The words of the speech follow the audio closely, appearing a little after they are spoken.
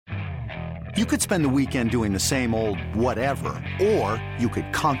You could spend the weekend doing the same old whatever, or you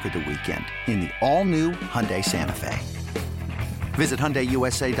could conquer the weekend in the all-new Hyundai Santa Fe. Visit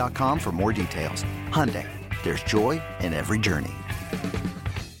HyundaiUSA.com for more details. Hyundai, there's joy in every journey.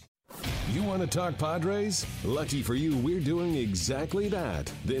 You want to talk Padres? Lucky for you, we're doing exactly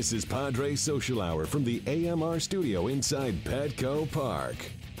that. This is Padres Social Hour from the AMR studio inside Petco Park.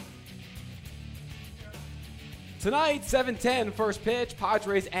 Tonight, 7:10, first pitch,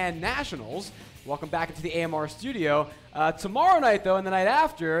 Padres and Nationals. Welcome back into the AMR studio. Tomorrow night, though, and the night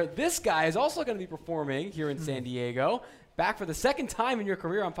after, this guy is also going to be performing here in San Diego. Back for the second time in your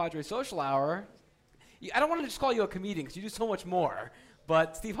career on Padres Social Hour. I don't want to just call you a comedian because you do so much more.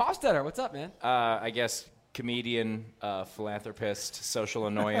 But Steve Hofstetter, what's up, man? I guess comedian, philanthropist, social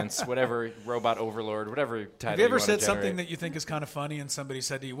annoyance, whatever, robot overlord, whatever title Have you ever want to said generate. something that you think is kind of funny and somebody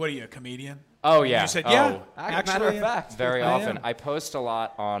said to you, what are you, a comedian? Oh, And yeah. you said, yeah, Matter of fact. Very I often. am. I post a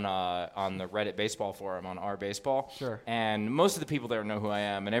lot on the Reddit baseball forum on our baseball. Sure. And most of the people there know who I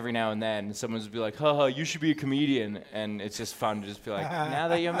am. And every now and then, someone will be like, haha, you should be a comedian. And it's just fun to just be like, now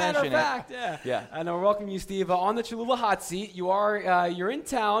that you Matter of mention it. fact, yeah. Yeah. And I welcome you, Steve, on the Cholula hot seat. You're in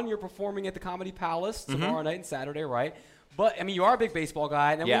town. You're performing at the Comedy Palace tomorrow night and Saturday, right? But, I mean, you are a big baseball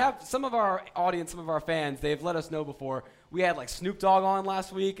guy. And we have some of our audience, some of our fans, they've let us know before. We had, like, Snoop Dogg on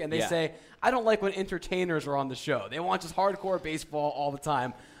last week, and they say, I don't like when entertainers are on the show. They want just hardcore baseball all the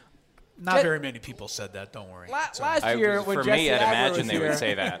time. Not very many people said that, don't worry. Last year, when for Jesse me, I'd Agler imagine was they here, would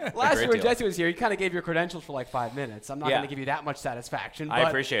say that. Last A year great when deal. Jesse was here, you kind of gave your credentials for like 5 minutes. I'm not going to give you that much satisfaction. I but,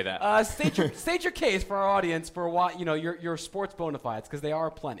 appreciate that. State your case for our audience for what your sports bona fides, because they are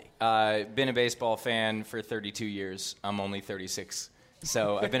plenty. Been a baseball fan for 32 years. I'm only 36.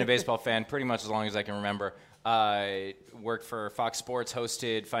 So I've been a baseball fan pretty much as long as I can remember. Worked for Fox Sports,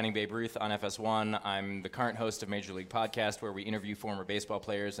 hosted Finding Babe Ruth on FS1. I'm the current host of Major League Podcast, where we interview former baseball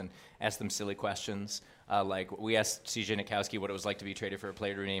players and ask them silly questions. Like, we asked CJ Nikowski what it was like to be traded for a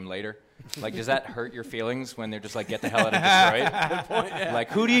player to name later. Like, does that hurt your feelings when they're just like, get the hell out of Detroit? Good point, yeah. Like,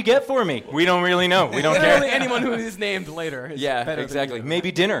 who do you get for me? We don't really know. We don't Literally care. anyone who is named later is Yeah, better exactly. than you.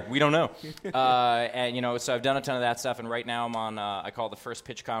 Maybe dinner. We don't know. And, so I've done a ton of that stuff, and right now I'm on, I call it the First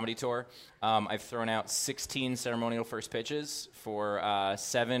Pitch Comedy Tour. I've thrown out 16 ceremonial first pitches for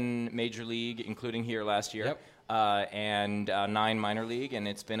 7 Major League, including here last year. Yep. And 9 minor league, and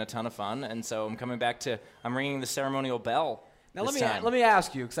it's been a ton of fun. And so I'm coming back I'm ringing the ceremonial bell. Now this time. let me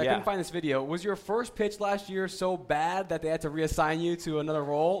ask you, because I Yeah. couldn't find this video. Was your first pitch last year so bad that they had to reassign you to another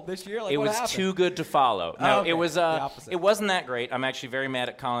role this year? Like, It what was happened? too good to follow. No, okay. it was. The opposite. It wasn't that great. I'm actually very mad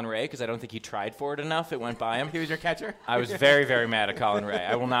at Colin Ray because I don't think he tried for it enough. It went by him. He was your catcher? I was very, very mad at Colin Ray.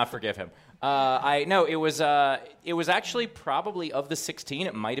 I will not forgive him. It was actually probably of the 16,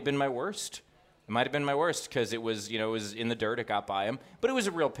 it might have been my worst. It might have been my worst because it was in the dirt. It got by him, but it was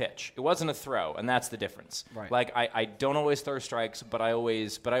a real pitch. It wasn't a throw, and that's the difference. Right. Like I don't always throw strikes, but I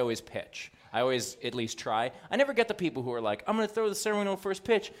always pitch. I always at least try. I never get the people who are like, I'm going to throw the ceremonial first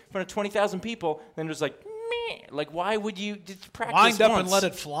pitch in front of 20,000 people, and just like, meh. Like, why would you just practice Wind up once? and let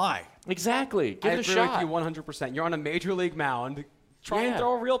it fly. Exactly. Give I it a agree shot. with you 100%. You're on a major league mound. Try and Yeah.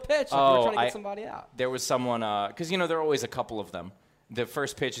 throw a real pitch. Like Oh, you're trying to get somebody out. There was someone, because, there are always a couple of them. The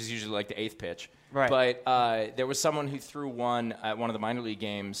first pitch is usually like the 8th pitch. Right. But there was someone who threw one at one of the minor league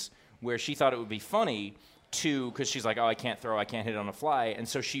games where she thought it would be funny because she's like, oh, I can't throw, I can't hit it on a fly. And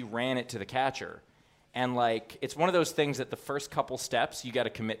so she ran it to the catcher. And, like, it's one of those things that the first couple steps, you got to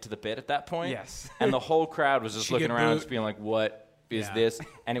commit to the bit at that point. Yes. And the whole crowd was just She looking get around booed. just being like, what is Yeah. this?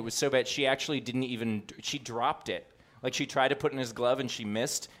 And it was so bad. She actually didn't even – she dropped it. Like, she tried to put it in his glove, and she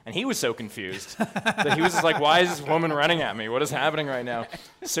missed. And he was so confused that he was just like, why is this woman running at me? What is happening right now?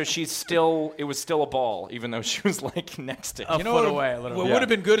 So it was still a ball, even though she was, like, next to him. You know what away, What literally. would have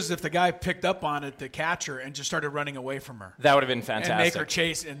been good is if the guy picked up on it, the catcher, and just started running away from her. That would have been fantastic. And make her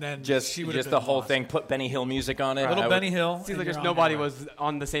chase, and then Just she would have the been whole lost. thing, put Benny Hill music on it. Little I would- Benny Hill. Seems and like you're just on your nobody way. was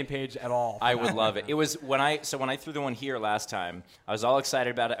on the same page at all. I would love it. It was when I threw the one here last time, I was all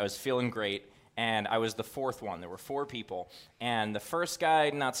excited about it. I was feeling great. And I was the 4th one. There were 4 people. And the first guy,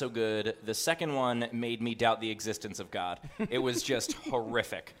 not so good. The second one made me doubt the existence of God. It was just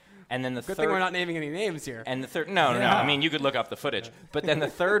horrific. And then the Good third, thing we're not naming any names here. and the third, no. I mean, you could look up the footage. But then the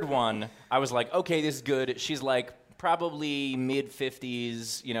third one, I was like, okay, this is good. She's like probably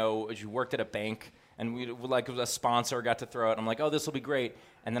mid-50s. She worked at a bank. And we like a sponsor got to throw it. I'm like, oh, this will be great.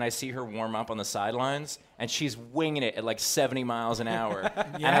 And then I see her warm up on the sidelines, and she's winging it at like 70 miles an hour.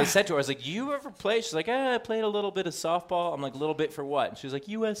 And I said to her, I was like, you ever play? She's like, I played a little bit of softball. I'm like, a little bit for what? And she was like,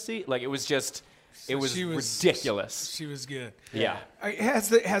 USC. Like, it was just, It was ridiculous. She was good. Yeah. Has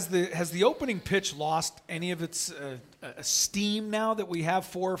the opening pitch lost any of its steam now that we have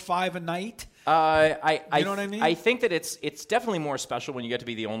 4 or 5 a night? You know what I mean? I think that it's definitely more special when you get to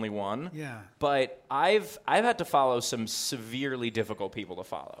be the only one. Yeah. But I've had to follow some severely difficult people to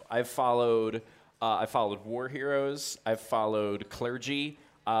follow. I've followed war heroes. I've followed clergy.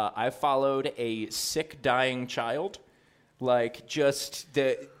 I've followed a sick, dying child. Like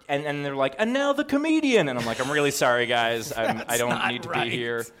and they're like, and now the comedian, and I'm like, I'm really sorry, guys. I don't need to be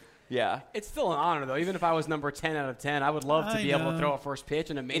here. Yeah. It's still an honor, though. Even if I was number 10 out of 10, I would love to be able to throw a first pitch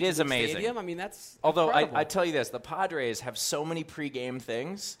in a major league stadium. I mean, that's incredible. I tell you this, the Padres have so many pregame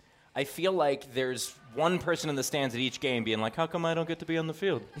things. I feel like there's one person in the stands at each game being like, how come I don't get to be on the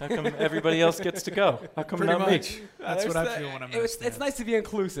field? How come everybody else gets to go? How come Pretty not much. me? That's what I feel when I'm in the stands. It's nice to be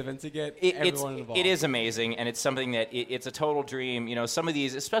inclusive and to get everyone involved. It is amazing, and it's something that it's a total dream. You know, some of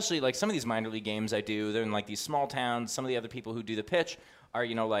these, especially like some of these minor league games I do, they're in like these small towns. Some of the other people who do the pitch are,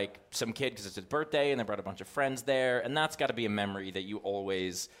 you know, like some kid because it's his birthday and they brought a bunch of friends there, and that's got to be a memory that you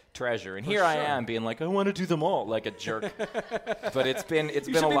always treasure. And here I am being like, I want to do them all like a jerk. But it's been a lot of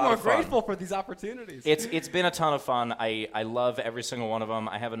fun. You should be more grateful for these opportunities. It's been a ton of fun. I love every single one of them.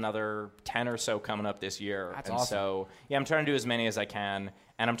 I have another 10 or so coming up this year. That's and awesome. So, yeah, I'm trying to do as many as I can.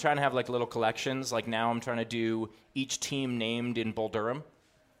 And I'm trying to have like little collections. Like now I'm trying to do each team named in Bull Durham.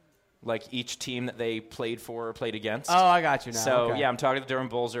 Like each team that they played for or played against. Oh, I got you now. So, okay. yeah, I'm talking to the Durham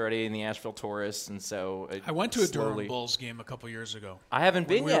Bulls already and the Asheville Tourists. And so I went to a Durham Bulls game a couple years ago. I haven't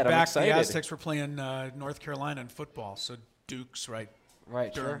been we yet. were back, I'm excited. The Aztecs were playing North Carolina in football, so Duke's right.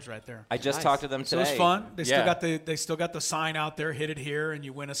 Durham's right there. I just talked to them today. So it was fun. They still got the sign out there, hit it here, and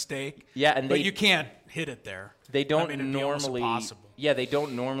you win a steak. Yeah, but you can't hit it there. They don't it'd be normally. impossible. Yeah, they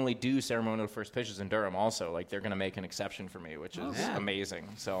don't normally do ceremonial first pitches in Durham. Also, like they're going to make an exception for me, which is amazing.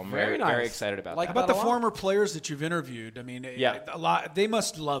 So I'm very excited about that. How about the former players that you've interviewed? I mean, a lot. They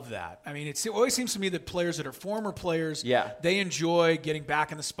must love that. I mean, it always seems to me that players that are former players, they enjoy getting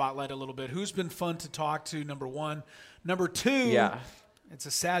back in the spotlight a little bit. Who's been fun to talk to? Number one, number two. It's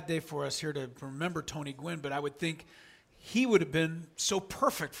a sad day for us here to remember Tony Gwynn, but I would think he would have been so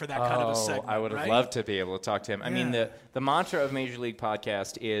perfect for that kind of a segment. I would have loved to be able to talk to him. I mean, the mantra of Major League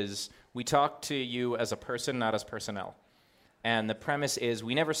Podcast is we talk to you as a person, not as personnel. And the premise is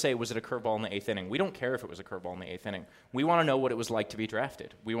we never say, was it a curveball in the 8th inning? We don't care if it was a curveball in the 8th inning. We want to know what it was like to be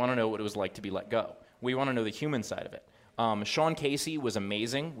drafted. We want to know what it was like to be let go. We want to know the human side of it. Sean Casey was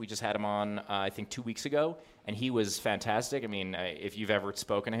amazing. We just had him on, I think, 2 weeks ago, and he was fantastic. I mean, if you've ever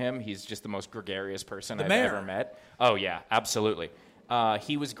spoken to him, he's just the most gregarious person I've ever met. Oh, yeah, absolutely.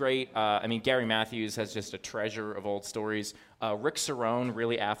 He was great. I mean, Gary Matthews has just a treasure of old stories. Rick Cerrone,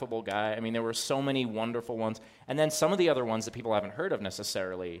 really affable guy. I mean, there were so many wonderful ones. And then some of the other ones that people haven't heard of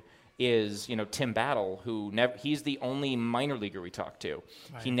necessarily is, you know, Tim Battle, who he's the only minor leaguer we talked to.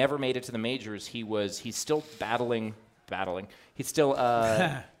 Right. He never made it to the majors. He's still battling. He's still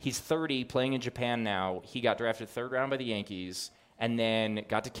he's 30, playing in Japan now. He got drafted 3rd round by the Yankees and then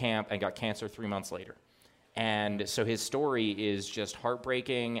got to camp and got cancer 3 months later. And so his story is just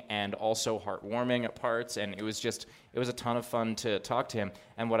heartbreaking and also heartwarming at parts. And it was a ton of fun to talk to him.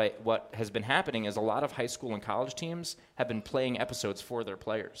 And what has been happening is a lot of high school and college teams have been playing episodes for their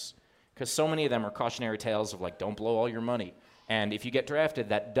players, because so many of them are cautionary tales of like, don't blow all your money. And if you get drafted,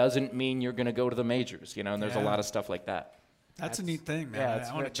 that doesn't mean you're going to go to the majors, you know, and there's a lot of stuff like that. That's a neat thing, man. Yeah,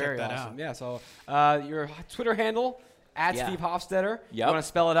 I want to check that out. Yeah, so your Twitter handle, Steve Hofstetter. Yep. You want to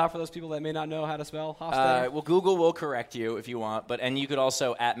spell it out for those people that may not know how to spell Hofstetter? Well, Google will correct you if you want, and you could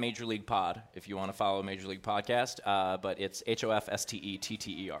also at Major League Pod if you want to follow Major League Podcast, but it's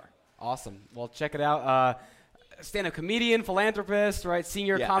HOFSTETTER. Awesome. Well, check it out. Stand-up comedian, philanthropist, right?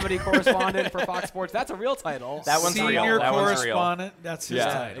 Senior comedy correspondent for Fox Sports. That's a real title. That one's real. Senior correspondent. That's his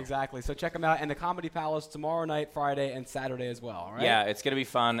title. Exactly. So check him out. And the Comedy Palace tomorrow night, Friday, and Saturday as well, right? Yeah, it's going to be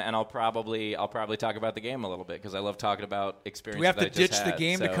fun, and I'll probably talk about the game a little bit because I love talking about experiences. Do we have to ditch the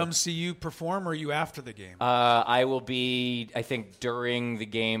game to come see you perform, or are you after the game? I will be, I think, during the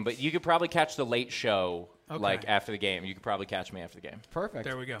game, but you could probably catch the late show. Okay. Like after the game. You could probably catch me after the game. Perfect.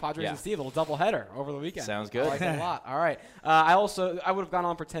 There we go. Padres and Steve, a little doubleheader over the weekend. Sounds good. I like that a lot. All right. I would have gone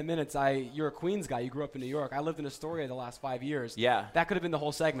on for 10 minutes. You're a Queens guy. You grew up in New York. I lived in Astoria the last 5 years. Yeah. That could have been the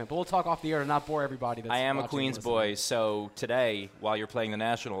whole segment, but we'll talk off the air to not bore everybody. I am a Queens boy, so today, while you're playing the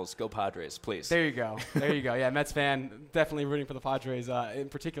Nationals, go Padres, please. There you go. Yeah, Mets fan, definitely rooting for the Padres, in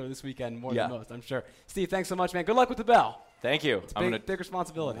particular this weekend more than most, I'm sure. Steve, thanks so much, man. Good luck with the Bell. Thank you. I'm going to big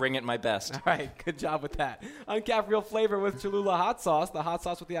responsibility. Bring it my best. All right, good job with that. Uncap real flavor with Cholula hot sauce, the hot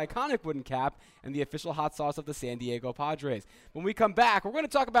sauce with the iconic wooden cap, and the official hot sauce of the San Diego Padres. When we come back, we're going to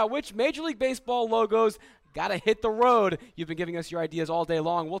talk about which Major League Baseball logos got to hit the road. You've been giving us your ideas all day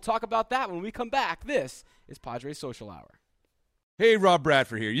long. We'll talk about that when we come back. This is Padres Social Hour. Hey, Rob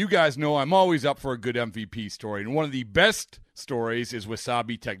Bradford here. You guys know I'm always up for a good MVP story, and one of the best stories is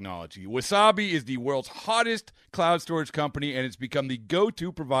Wasabi Technology. Wasabi is the world's hottest cloud storage company, and it's become the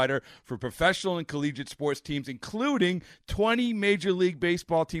go-to provider for professional and collegiate sports teams, including 20 Major League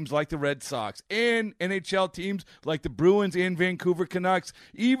Baseball teams like the Red Sox and NHL teams like the Bruins and Vancouver Canucks.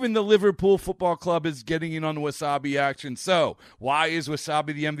 Even the Liverpool Football Club is getting in on the Wasabi action. So, why is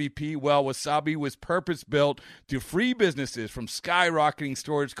Wasabi the MVP? Well, Wasabi was purpose-built to free businesses from skyrocketing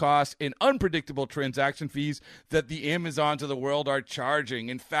storage costs and unpredictable transaction fees that the Amazons of the world are charging.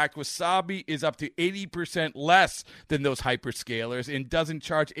 In fact, Wasabi is up to 80% less than those hyperscalers and doesn't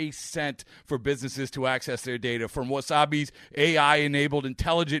charge a cent for businesses to access their data. From Wasabi's AI-enabled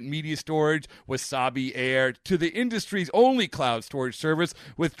intelligent media storage, Wasabi Air, to the industry's only cloud storage service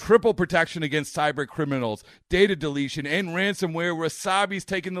with triple protection against cyber criminals, data deletion, and ransomware, Wasabi's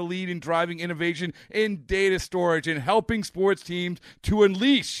taken the lead in driving innovation in data storage and helping sports teams to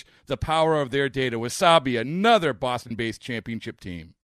unleash the power of their data. Wasabi, another Boston-based championship team.